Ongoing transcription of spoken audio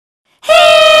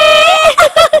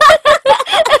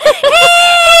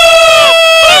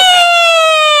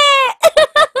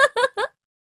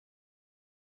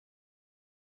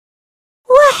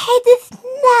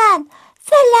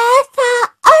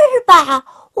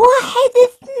1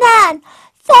 2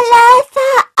 3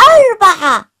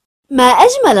 4. ما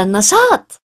أجمل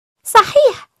النشاط!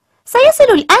 صحيح، سيصل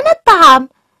الآن الطعام.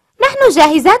 نحن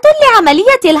جاهزات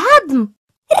لعملية الهضم.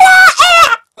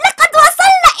 رائع! لقد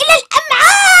وصلنا إلى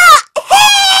الأمعاء!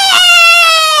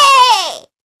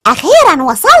 أخيراً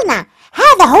وصلنا.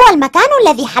 هذا هو المكان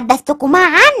الذي حدثتكما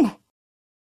عنه.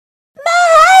 ما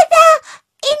هذا؟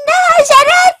 إنها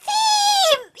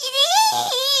جراثيم!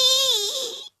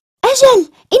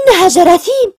 أجل، إنها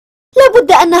جراثيم.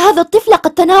 لابد أن هذا الطفل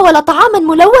قد تناول طعاما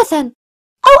ملوثا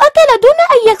أو أكل دون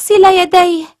أن يغسل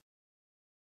يديه.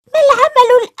 ما العمل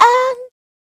الآن؟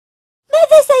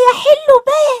 ماذا سيحل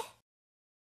به؟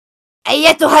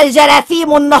 أيتها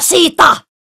الجراثيم النشيطة،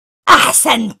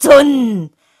 أحسنتن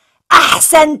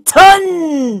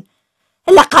أحسنتن!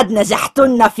 لقد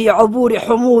نجحتن في عبور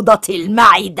حموضة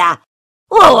المعدة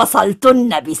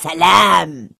ووصلتن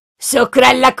بسلام.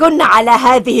 شكرا لكن على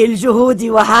هذه الجهود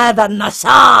وهذا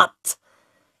النشاط.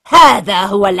 هذا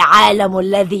هو العالم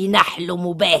الذي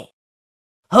نحلم به.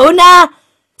 هنا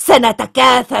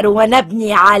سنتكاثر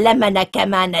ونبني عالمنا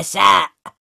كما نشاء،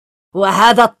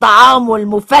 وهذا الطعام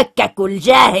المفكك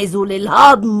الجاهز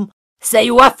للهضم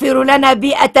سيوفر لنا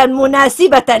بيئة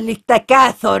مناسبة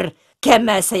للتكاثر،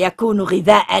 كما سيكون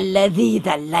غذاء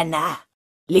لذيذا لنا.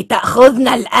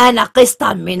 لتأخذنا الآن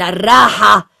قسطا من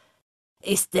الراحة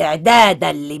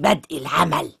استعدادا لبدء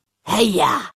العمل.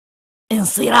 هيا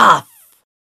انصراف.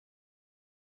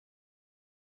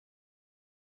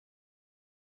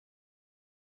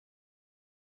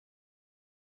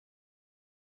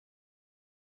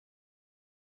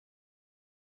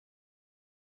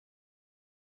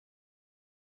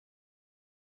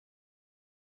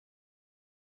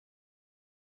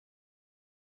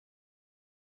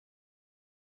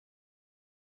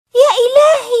 يا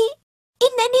إلهي،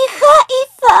 إنني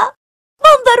خائفة.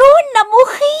 منظرهن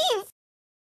مخيف.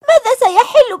 ماذا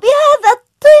سيحل بهذا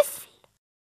الطفل؟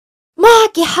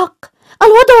 معك حق،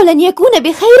 الوضع لن يكون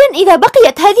بخير إذا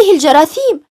بقيت هذه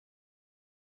الجراثيم.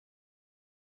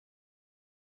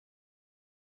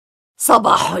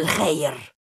 صباح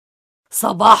الخير،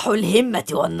 صباح الهمة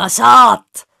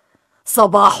والنشاط،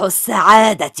 صباح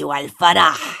السعادة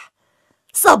والفرح،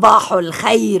 صباح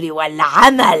الخير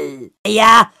والعمل.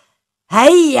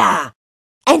 هيا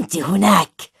أنت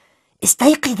هناك،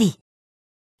 استيقظي.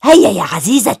 هيا يا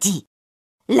عزيزتي،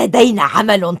 لدينا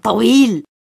عمل طويل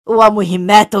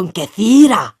ومهمات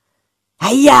كثيرة.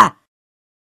 هيا،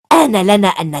 آن لنا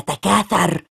أن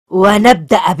نتكاثر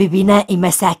ونبدأ ببناء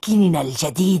مساكننا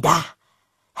الجديدة.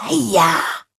 هيا.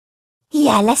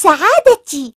 يا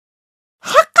لسعادتي،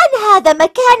 حقا هذا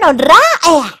مكان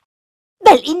رائع،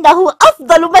 بل إنه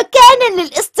أفضل مكان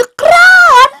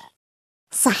للاستقرار.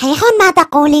 صحيح ما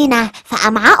تقولين،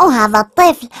 فأمعاء هذا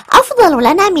الطفل أفضل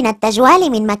لنا من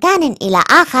التجوال من مكان إلى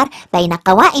آخر بين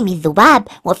قوائم الذباب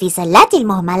وفي سلات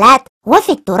المهملات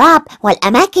وفي التراب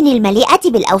والأماكن المليئة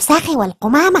بالأوساخ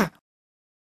والقمامة.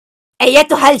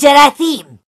 أيتها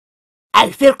الجراثيم،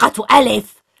 الفرقة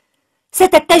ألف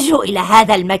ستتجه إلى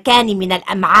هذا المكان من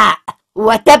الأمعاء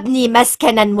وتبني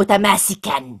مسكنا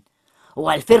متماسكا،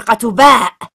 والفرقة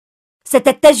باء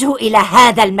ستتجه إلى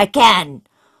هذا المكان،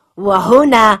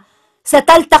 وهنا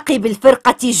ستلتقي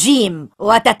بالفرقة جيم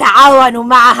وتتعاون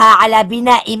معها على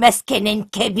بناء مسكن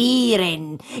كبير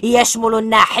يشمل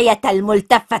الناحية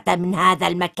الملتفة من هذا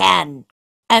المكان.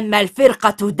 أما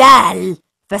الفرقة دال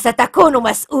فستكون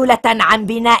مسؤولة عن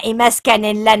بناء مسكن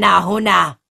لنا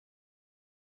هنا.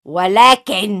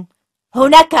 ولكن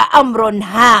هناك أمر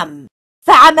هام،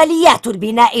 فعمليات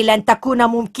البناء لن تكون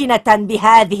ممكنة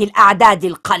بهذه الأعداد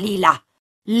القليلة،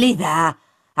 لذا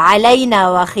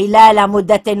علينا وخلال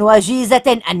مدة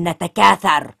وجيزة أن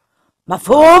نتكاثر.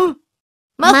 مفهوم؟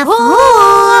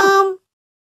 مفهوم.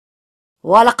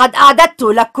 ولقد أعددت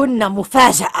لكن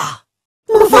مفاجأة.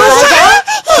 مفاجأة؟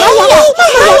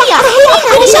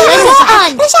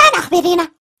 رجاءً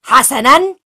أخبرينا.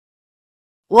 حسناً،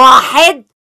 1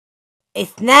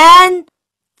 2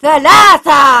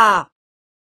 3.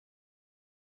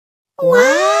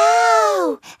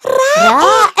 واو،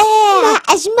 رائع!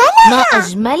 ما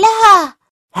أجملها.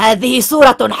 هذه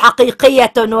صورة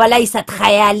حقيقية وليست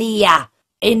خيالية.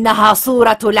 إنها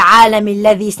صورة العالم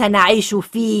الذي سنعيش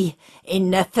فيه إن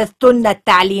نفذتن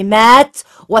التعليمات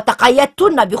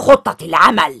وتقيدتن بخطة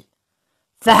العمل.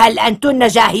 فهل أنتن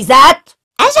جاهزات؟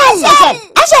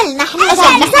 أجل، نحن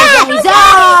جاهزات.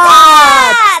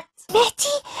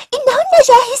 مهتي، إنهن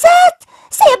جاهزات.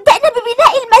 سيبدأن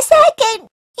ببناء المساكن.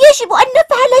 يجب أن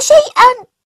نفعل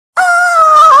شيئا.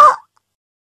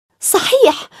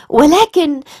 صحيح،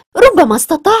 ولكن ربما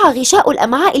استطاع غشاء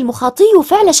الأمعاء المخاطي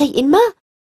فعل شيء ما.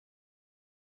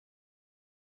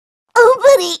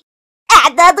 انظري انظري،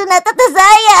 أعدادنا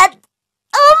تتزايد.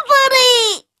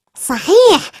 انظري.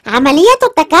 صحيح، عملية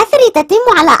التكاثر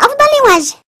تتم على أفضل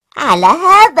وجه. على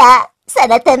هذا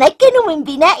سنتمكن من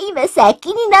بناء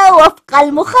مساكننا وفق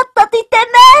المخطط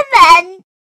تماما.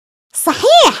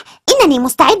 صحيح، إنني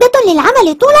مستعدة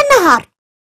للعمل طول النهار.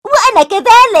 وأنا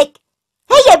كذلك.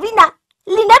 هيا بنا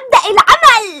لنبدأ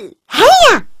العمل.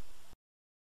 هيا.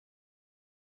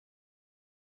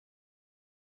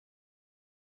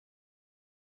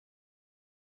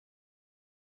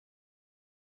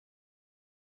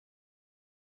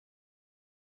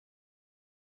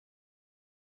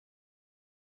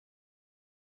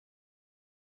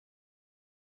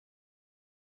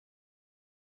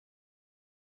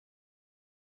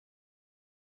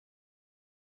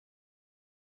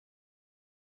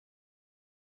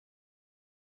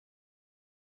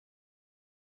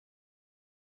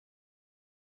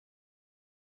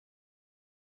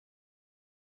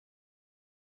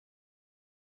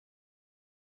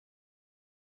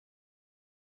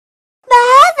 ما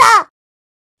هذا؟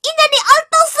 إنني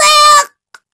ألتصق.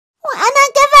 وأنا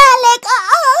كذلك.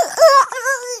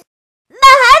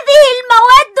 ما هذه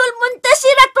المواد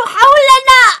المنتشرة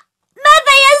حولنا؟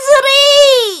 ماذا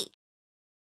يجري؟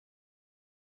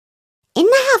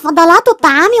 إنها فضلات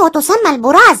الطعام وتسمى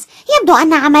البراز. يبدو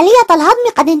أن عملية الهضم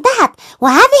قد انتهت،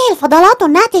 وهذه الفضلات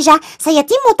الناتجة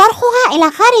سيتم طرحها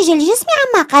إلى خارج الجسم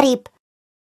عما قريب.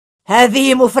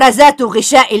 هذه مفرزات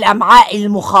غشاء الأمعاء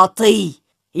المخاطي.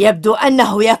 يبدو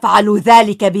أنه يفعل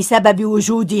ذلك بسبب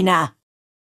وجودنا.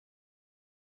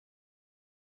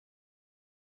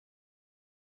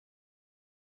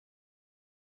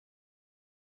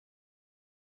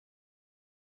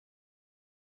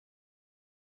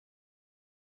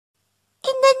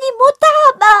 إنني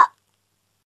متعبة.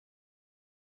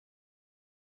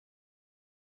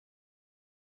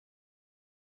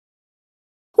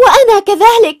 وأنا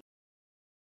كذلك.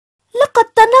 لقد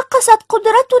تناقصت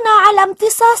قدرتنا على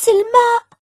امتصاص الماء،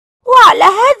 وعلى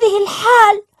هذه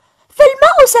الحال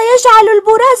فالماء سيجعل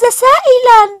البراز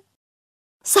سائلا.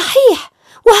 صحيح،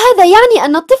 وهذا يعني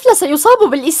أن الطفل سيصاب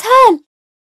بالإسهال.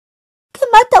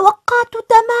 كما توقعت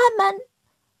تماما،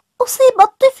 أصيب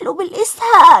الطفل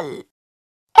بالإسهال.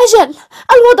 أجل،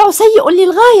 الوضع سيء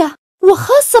للغاية،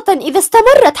 وخاصة إذا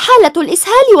استمرت حالة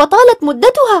الإسهال وطالت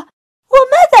مدتها.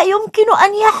 وماذا يمكن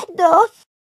أن يحدث؟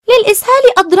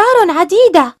 للإسهال أضرار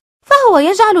عديدة، فهو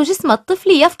يجعل جسم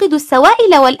الطفل يفقد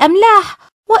السوائل والأملاح،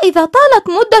 وإذا طالت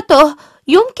مدته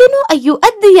يمكن أن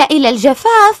يؤدي إلى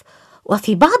الجفاف،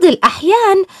 وفي بعض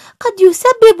الأحيان قد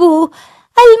يسبب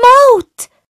الموت.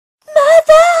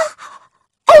 ماذا؟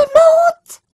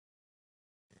 الموت؟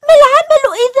 ما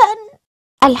العمل إذن؟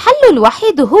 الحل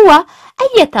الوحيد هو أن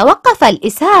يتوقف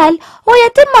الإسهال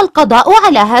ويتم القضاء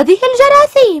على هذه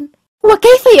الجراثيم.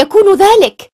 وكيف يكون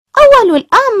ذلك؟ أول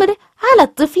الأمر على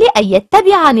الطفل أن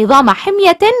يتبع نظام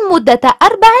حمية مدة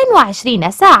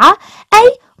 24 ساعة،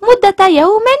 أي مدة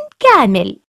يوم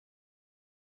كامل.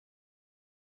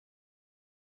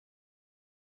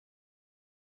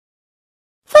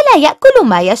 فلا يأكل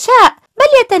ما يشاء،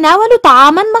 بل يتناول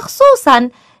طعاما مخصوصا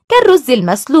كالرز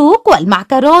المسلوق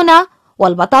والمعكرونة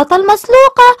والبطاطا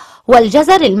المسلوقة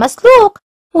والجزر المسلوق،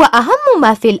 وأهم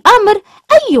ما في الأمر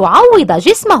أن يعوض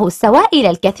جسمه السوائل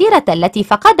الكثيرة التي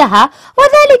فقدها،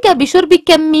 وذلك بشرب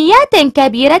كميات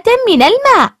كبيرة من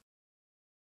الماء.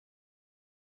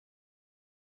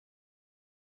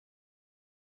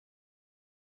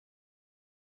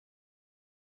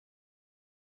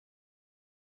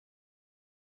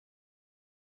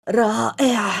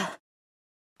 رائع،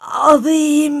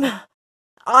 عظيم.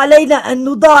 علينا أن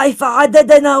نضاعف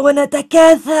عددنا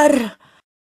ونتكاثر.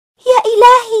 يا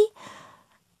إلهي،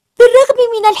 بالرغم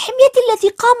من الحمية التي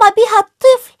قام بها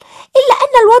الطفل، إلا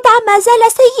أن الوضع ما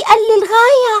زال سيئا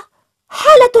للغاية.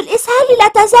 حالة الإسهال لا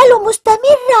تزال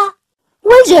مستمرة،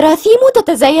 والجراثيم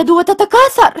تتزايد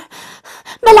وتتكاثر.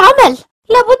 ما العمل؟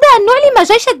 لابد أن نعلم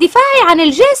جيش الدفاع عن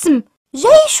الجسم.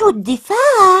 جيش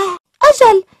الدفاع؟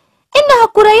 أجل، إنها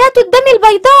كريات الدم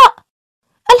البيضاء.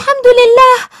 الحمد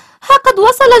لله، ها قد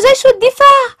وصل جيش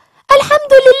الدفاع.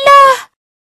 الحمد لله.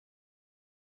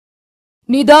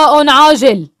 نداء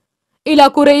عاجل إلى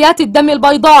كريات الدم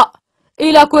البيضاء،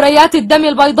 إلى كريات الدم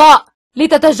البيضاء،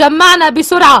 لتتجمعن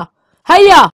بسرعة.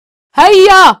 هيا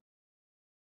هيا.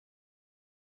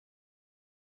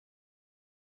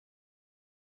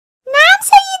 نعم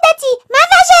سيدتي،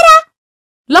 ماذا جرى؟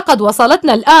 لقد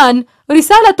وصلتنا الآن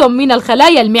رسالة من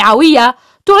الخلايا المعوية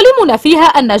تعلمنا فيها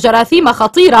أن جراثيم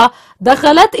خطيرة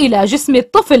دخلت إلى جسم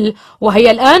الطفل،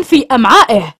 وهي الآن في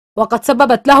أمعائه، وقد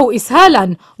سببت له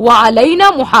إسهالا،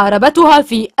 وعلينا محاربتها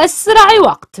في أسرع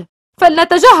وقت.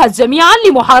 فلنتجهز جميعا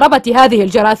لمحاربة هذه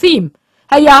الجراثيم.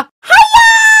 هيا.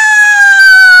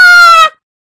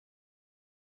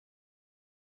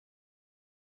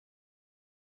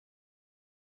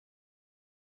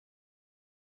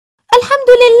 الحمد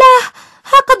لله،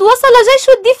 ها قد وصل جيش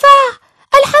الدفاع.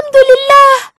 الحمد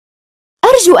لله.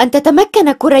 أرجو أن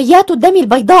تتمكن كريات الدم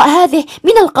البيضاء هذه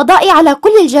من القضاء على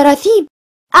كل الجراثيم.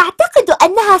 أعتقد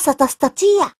أنها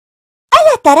ستستطيع.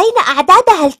 ألا ترين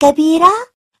أعدادها الكبيرة؟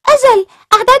 أجل،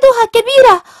 أعدادها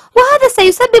كبيرة، وهذا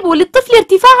سيسبب للطفل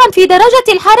ارتفاعا في درجة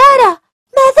الحرارة.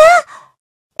 ماذا؟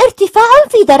 ارتفاع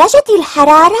في درجة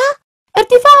الحرارة؟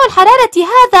 ارتفاع الحرارة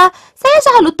هذا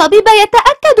سيجعل الطبيب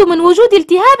يتأكد من وجود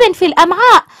التهاب في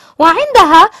الأمعاء،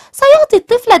 وعندها سيعطي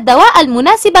الطفل الدواء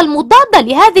المناسب المضاد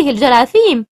لهذه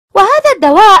الجراثيم، وهذا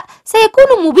الدواء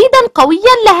سيكون مبيدا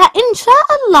قويا لها إن شاء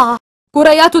الله.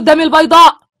 كريات الدم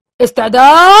البيضاء،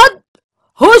 استعداد،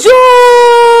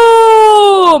 هجوم!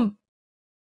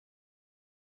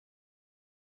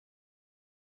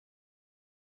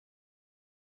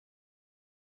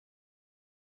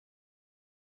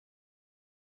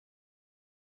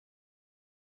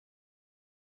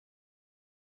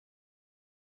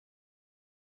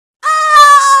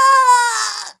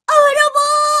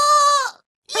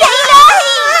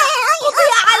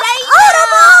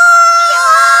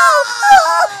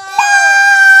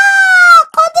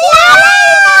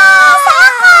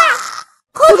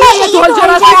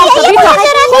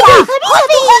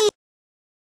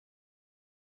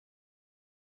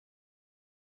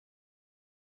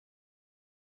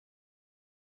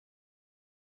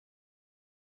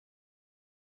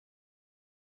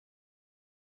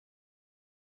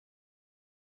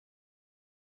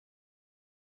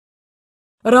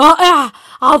 رائع،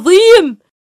 عظيم!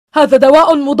 هذا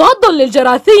دواء مضاد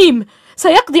للجراثيم،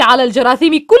 سيقضي على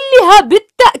الجراثيم كلها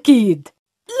بالتأكيد.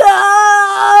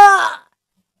 لا،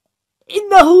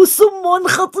 إنه سم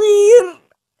خطير،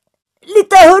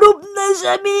 لتهربن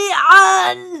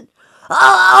جميعا.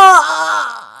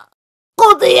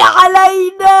 قضي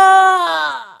علينا،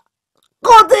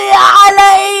 قضي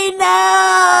علينا.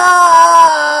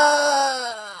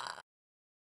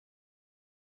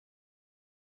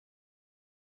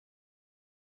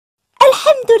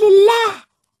 الحمد لله،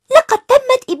 لقد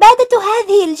تمت إبادة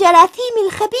هذه الجراثيم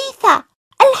الخبيثة.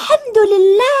 الحمد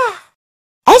لله.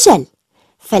 أجل،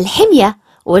 فالحمية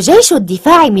وجيش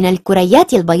الدفاع من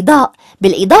الكريات البيضاء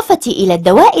بالإضافة إلى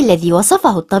الدواء الذي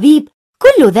وصفه الطبيب،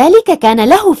 كل ذلك كان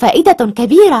له فائدة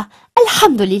كبيرة.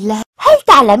 الحمد لله. هل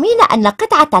تعلمين أن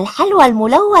قطعة الحلوى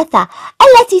الملوثة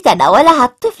التي تناولها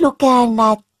الطفل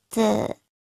كانت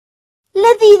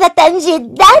لذيذة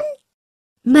جدا؟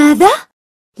 ماذا؟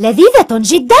 لذيذة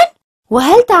جدا؟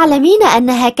 وهل تعلمين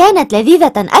أنها كانت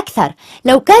لذيذة أكثر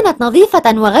لو كانت نظيفة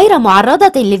وغير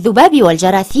معرضة للذباب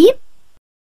والجراثيم؟